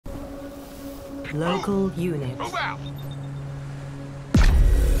Local units. Move out!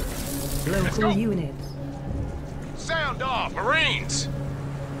 Local units. Sound off, Marines!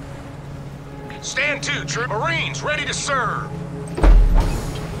 Stand to, Trip. Marines, ready to serve!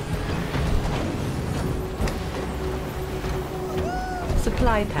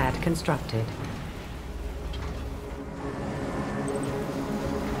 Supply pad constructed.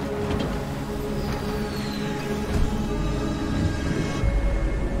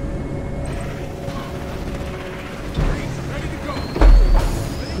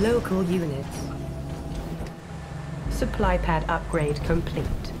 Local units. Supply pad upgrade complete.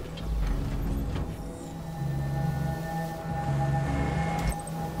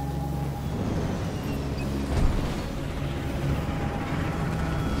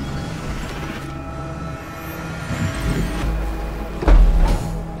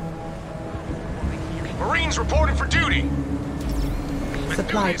 Marines reported for duty!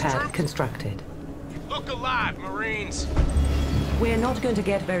 Supply this, pad troops. constructed. Look alive, Marines! We're not going to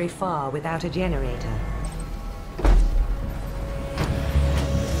get very far without a generator.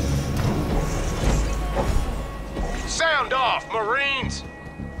 Sound off, Marines!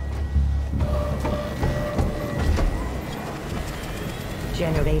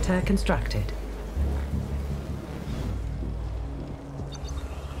 Generator constructed.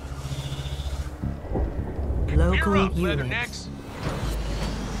 You're Local up, units. Leathernecks.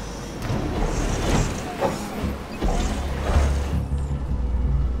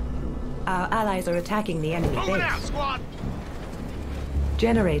 Our allies are attacking the enemy Moving out, base. squad!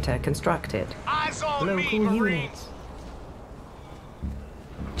 Generator constructed. Eyes on me, Local Marines! units.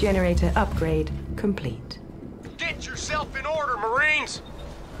 Generator upgrade complete. Get yourself in order, Marines!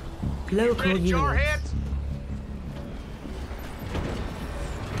 Local Ready, units. jarheads?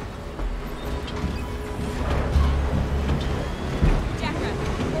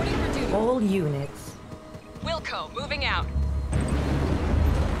 Jackrabbit, reporting for duty. All units. Wilco, moving out.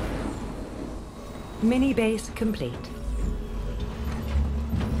 Mini base complete.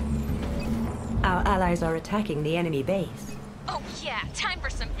 Our allies are attacking the enemy base. Oh yeah, time for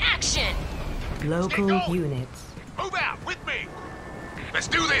some action! Local going. units. Move out, with me! Let's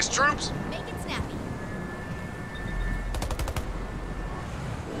do this, troops! Make it snappy.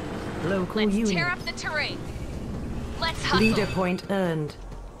 Local Let's units. tear up the terrain. Let's hustle. Leader point earned.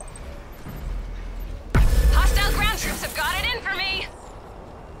 Hostile ground troops have got it in for me!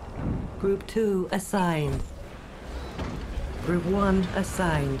 Group 2 assigned. Group 1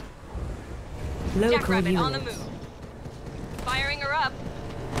 assigned. Local Jackrabbit units. on the move. Firing her up.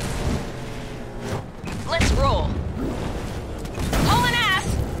 Let's roll. Hauling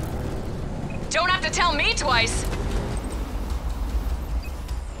ass! Don't have to tell me twice.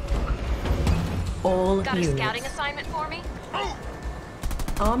 All Got a units. scouting assignment for me? Move!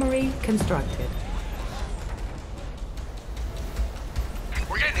 Armory constructed.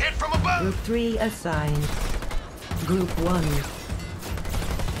 We're getting hit from above! Group 3 assigned. Group 1.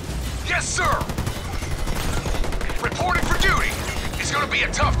 Yes, sir! Reporting for duty! It's gonna be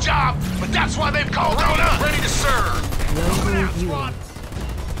a tough job, but that's why they've called on us! Ready to serve! Moving out, Local squad! units.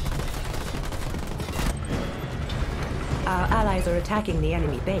 Our allies are attacking the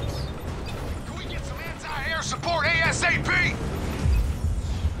enemy base. Can we get some anti-air support ASAP?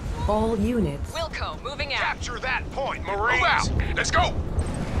 All units. Wilco, moving out. Capture that point, Marines! Move out! Let's go!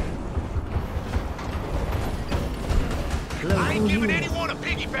 I Local ain't giving units. anyone a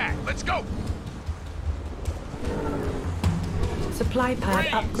piggyback! Let's go! Supply pad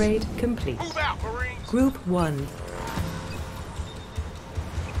Marines. upgrade complete. Move out, Marines! Group 1.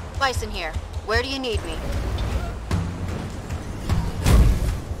 Bison here. Where do you need me?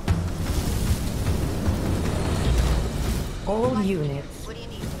 All units. What do you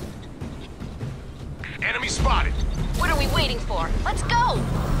need? Enemy spotted! What are we waiting for? Let's go!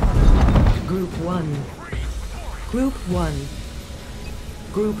 Group 1. Group 1.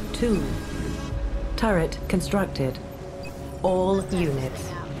 Group 2. Turret constructed. All units.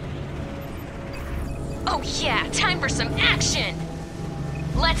 Oh yeah, time for some action!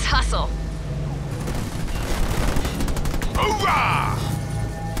 Let's hustle. Hoorah!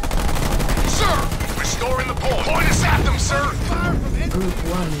 Sir! Restoring the point! Point us at them, sir! Fire from it! Group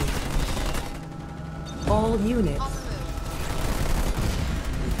 1. All units.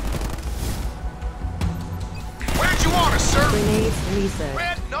 Where'd you want us, sir? Grenades research.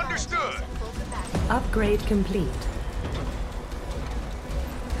 Read and understood! Upgrade complete.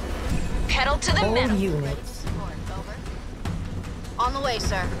 Pedal to the All metal. units. On the way,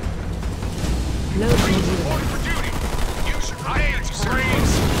 sir. Local Marines units. reporting for duty! Use your hands,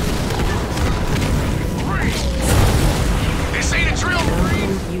 Marines! Marines! This ain't a drill,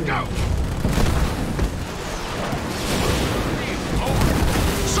 Marines! Go!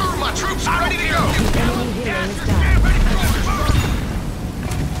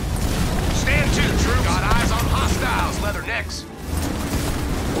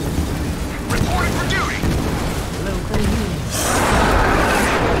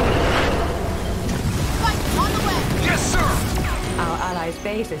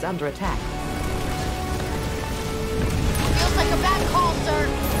 base is under attack. Feels like a bad call, sir.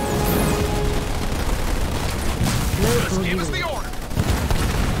 Local Give us unit. the order.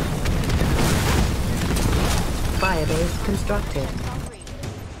 Firebase constructed.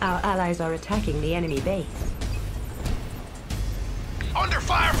 Our allies are attacking the enemy base. Under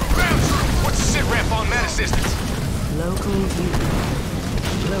fire from ground troops. What's the sit rep on med assistance? Local unit.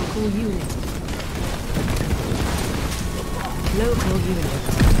 Local unit. Local unit.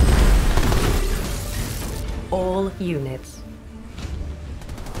 All units.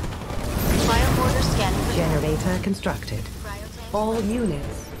 Biomortar scanning for Generator constructed. cryotank. All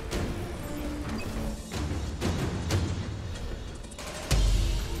units.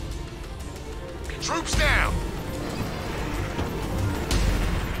 Troops down.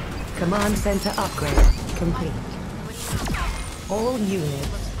 Command center upgrade complete. All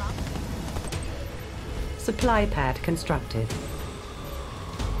units. Supply pad constructed.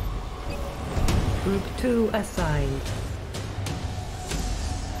 Group 2 assigned.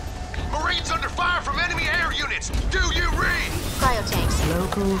 Marines under fire from enemy air units. Do you read? Cryotanks.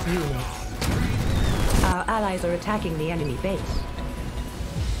 Local units. Our allies are attacking the enemy base.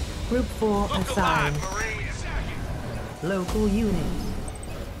 Group 4 Look assigned. alive, Marines. Local units.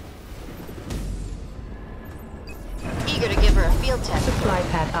 Eager to give her a field test. Supply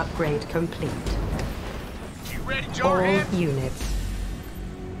pad upgrade complete. You ready, All Jarhead? units.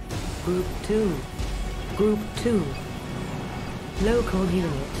 Group 2. Group 2. Local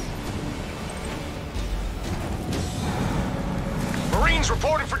units. Marines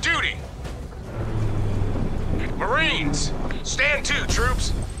reporting for duty. Marines, stand to,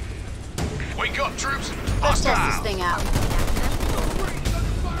 troops. Wake up, troops. Let's test this Hostile. thing out.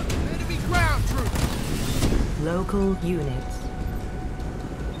 Enemy ground troops. Local units.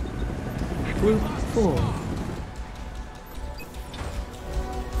 Group 4.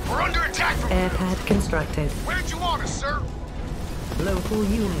 We're under attack from... Air pad constructed. Where'd you want us, sir? Local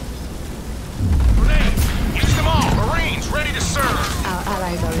units. Grenades. Use them all. Marines, ready to serve. Our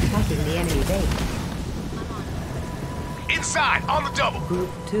allies are attacking the enemy base. Inside, on the double. Group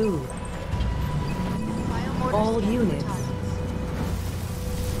 2. Biomortar All scanning for units. targets.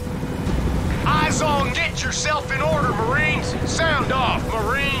 Eyes on, get yourself in order, Marines. Sound off,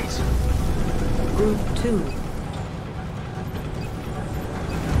 Marines. Group 2.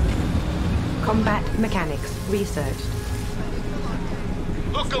 Combat mechanics researched.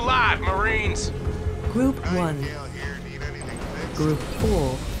 Look alive, Marines. Group 1. Group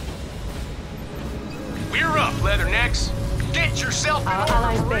 4. We're up, Leathernecks. Get yourself in Our order,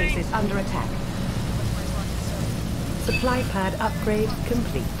 allies' Marines. base is under attack. Supply pad upgrade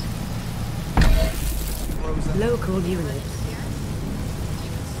complete. Local units.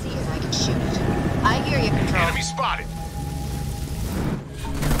 See if I can shoot it. I hear you, Control. Enemy spotted.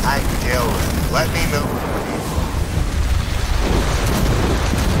 I deal with it. Let me know.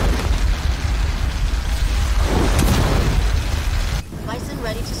 Bison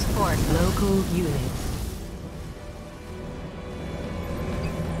ready to support. Local units.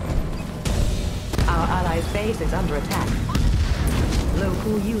 Our allies' base is under attack.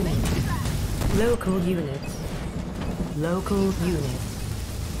 Local units. Local units. Local units.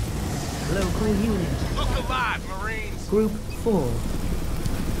 Local units. Look alive, Marines. Group 4.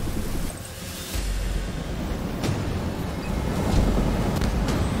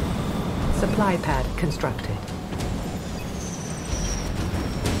 Supply pad constructed.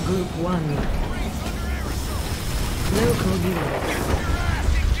 Group 1. Local units.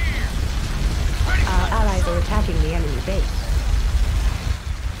 Our allies are attacking the enemy base.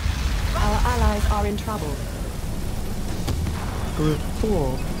 Our allies are in trouble. Group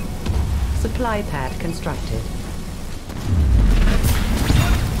 4. Supply pad constructed.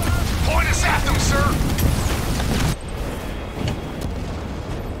 Point us at them, sir.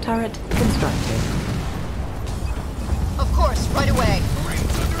 Turret constructed. Of course, right away.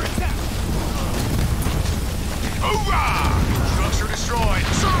 Marines under attack. Hoorah! Structure destroyed.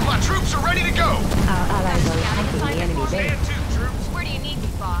 Sir, my troops are ready to go. Our allies are attacking the enemy base. Stand to, troops. Where do you need me,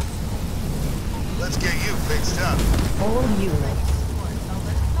 boss? Let's get you fixed up. All units.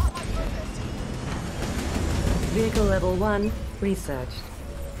 Vehicle level 1 researched.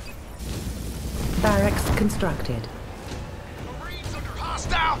 Barracks constructed. Marines under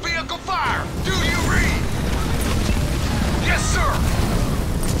hostile vehicle fire. Do you read? Yes, sir.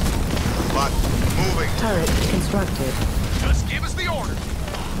 But moving. Turret constructed. Just give us the order.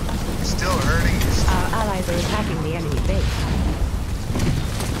 You're still hurting yourself. Our allies are attacking the enemy base.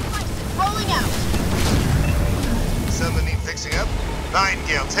 Rolling out. Something need fixing up?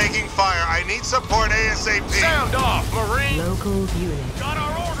 Nightingale taking fire. I need support ASAP. Sound off, Marine. Local units. Got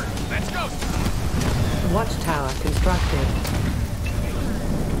our Let's go. Watchtower constructed.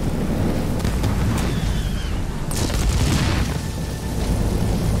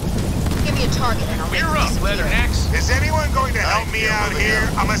 Give me a target and I'll make We're you up, disappear. Leathernecks. Is anyone going to help me out here?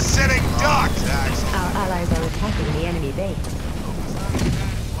 I'm a sitting duck. Our allies are attacking the enemy base.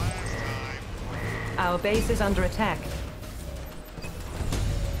 Our base is under attack.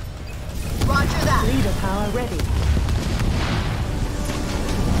 Roger that. Leader power ready.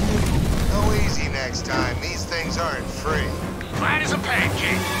 Go easy next time. These things aren't free. Flat as a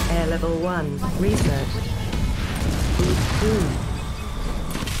pancake. Air level 1. Research. Group 2.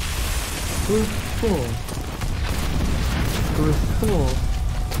 Group 4. Group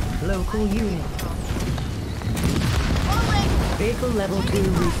 4. Local unit. Rolling. Vehicle level 2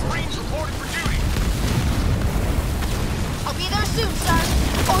 research. Marines reported for duty. I'll be there soon, sir.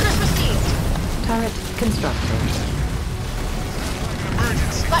 Orders received. Turret constructed.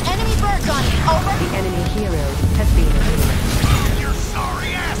 Emergency. Got enemy birds on me. Over. The enemy hero has been eliminated. You're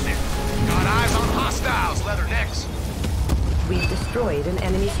sorry asses. Got eyes on hostiles, Leathernecks. We've destroyed an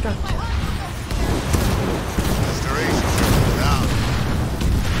enemy structure. Restoration circle down.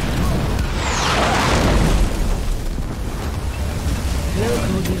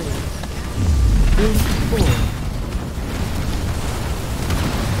 Local unit. Group 4.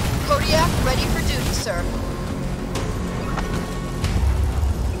 Kodiak ready for duty, sir.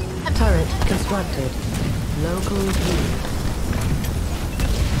 Turret constructed. Local unit.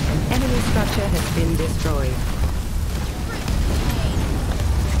 An enemy structure has been destroyed.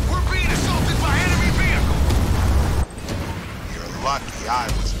 We're being assaulted by enemy vehicle. You're lucky I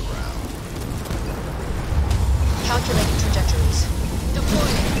was around. Calculating trajectories.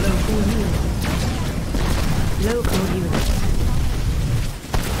 Deploying. Local unit. Local unit.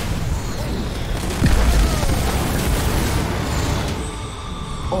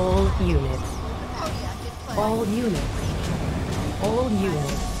 All units. All units. All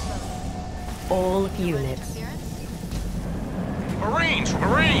units. All units. Marines,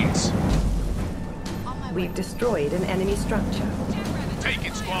 Marines. We've destroyed an enemy structure. Take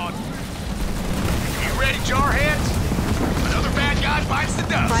it, squad. You ready, jarheads? Another bad guy bites the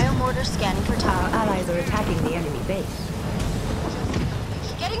dust. Biomortar scanning for Our time. allies are attacking the enemy base.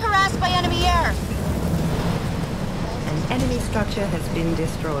 Getting harassed by enemy air. An enemy structure has been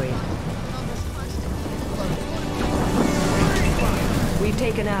destroyed. We've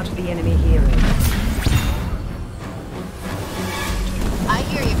taken out the enemy hero. I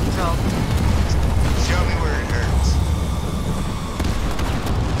hear you, Control. Show me where it hurts.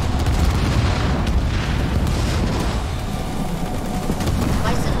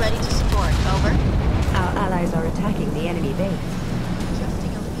 Bison ready to support. Over. Our allies are attacking the enemy base.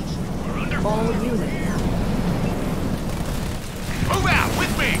 Adjusting elevation. We're under All fire. units. Move out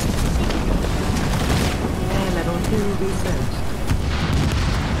with me. Air level 2 research.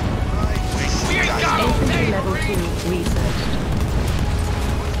 We ain't got all Infantry day, level 2 Marines. researched.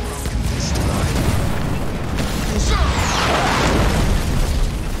 Sir.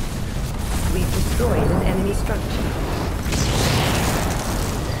 We've destroyed an enemy structure.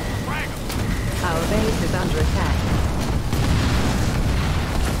 Frag 'em. Our base is under attack.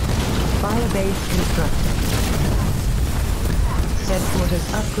 Fire base constructed. Headquarters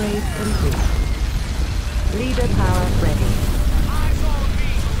upgrade complete. Leader power ready. Eyes on me.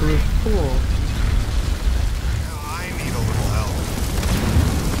 Group 4. Now I need a little help.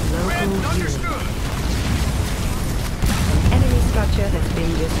 Red, Local unit. understood. An enemy structure has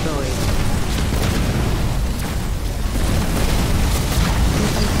been destroyed.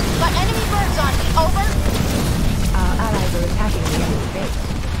 Got enemy birds on me. Over. Our allies are attacking the enemy base.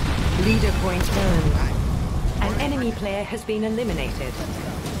 Leader point earned. An enemy player has been eliminated.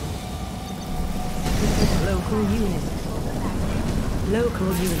 Local unit. Local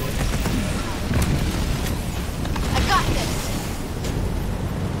unit. I got this.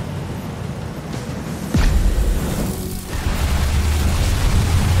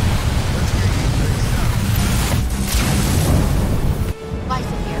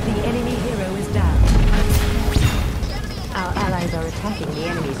 Bison here. The enemy hero is down. Our allies are attacking the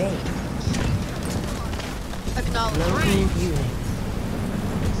enemy base. Acknowledge. Local unit.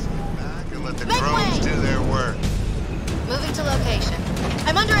 Back and let the Make drones way! do their work. Moving to location.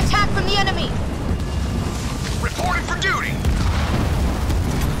 I'm under attack from the enemy. Reporting for duty.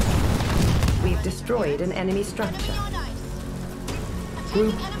 We've destroyed an enemy structure. Enemy on ice.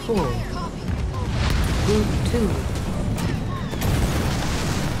 Group Attacking 4. enemy air. Copy. Group 2.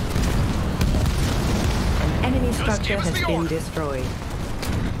 An enemy structure give us has the been order. destroyed.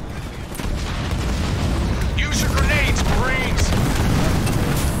 Use your grenades, Marines.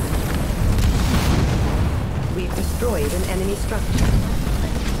 destroyed an enemy structure.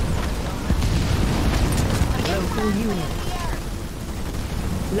 Local unit.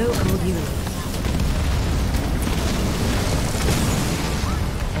 Local unit.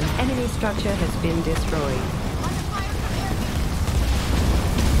 An enemy structure has been destroyed.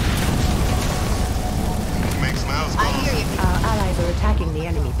 Makes my house I hear you. Our allies are attacking the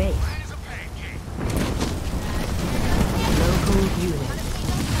enemy base. Local unit.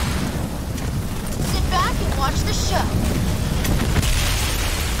 Sit back and watch the show.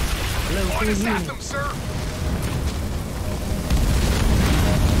 Local Point us at unit. them, sir.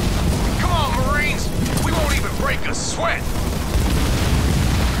 Come on, Marines. We won't even break a sweat.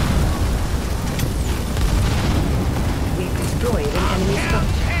 We've destroyed an enemy Count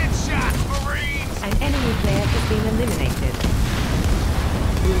structure. headshots, Marines. An enemy player has been eliminated.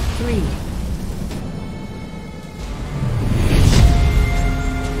 Group 3.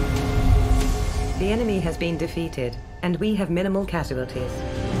 The enemy has been defeated, and we have minimal casualties.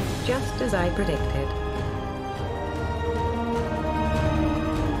 Just as I predicted.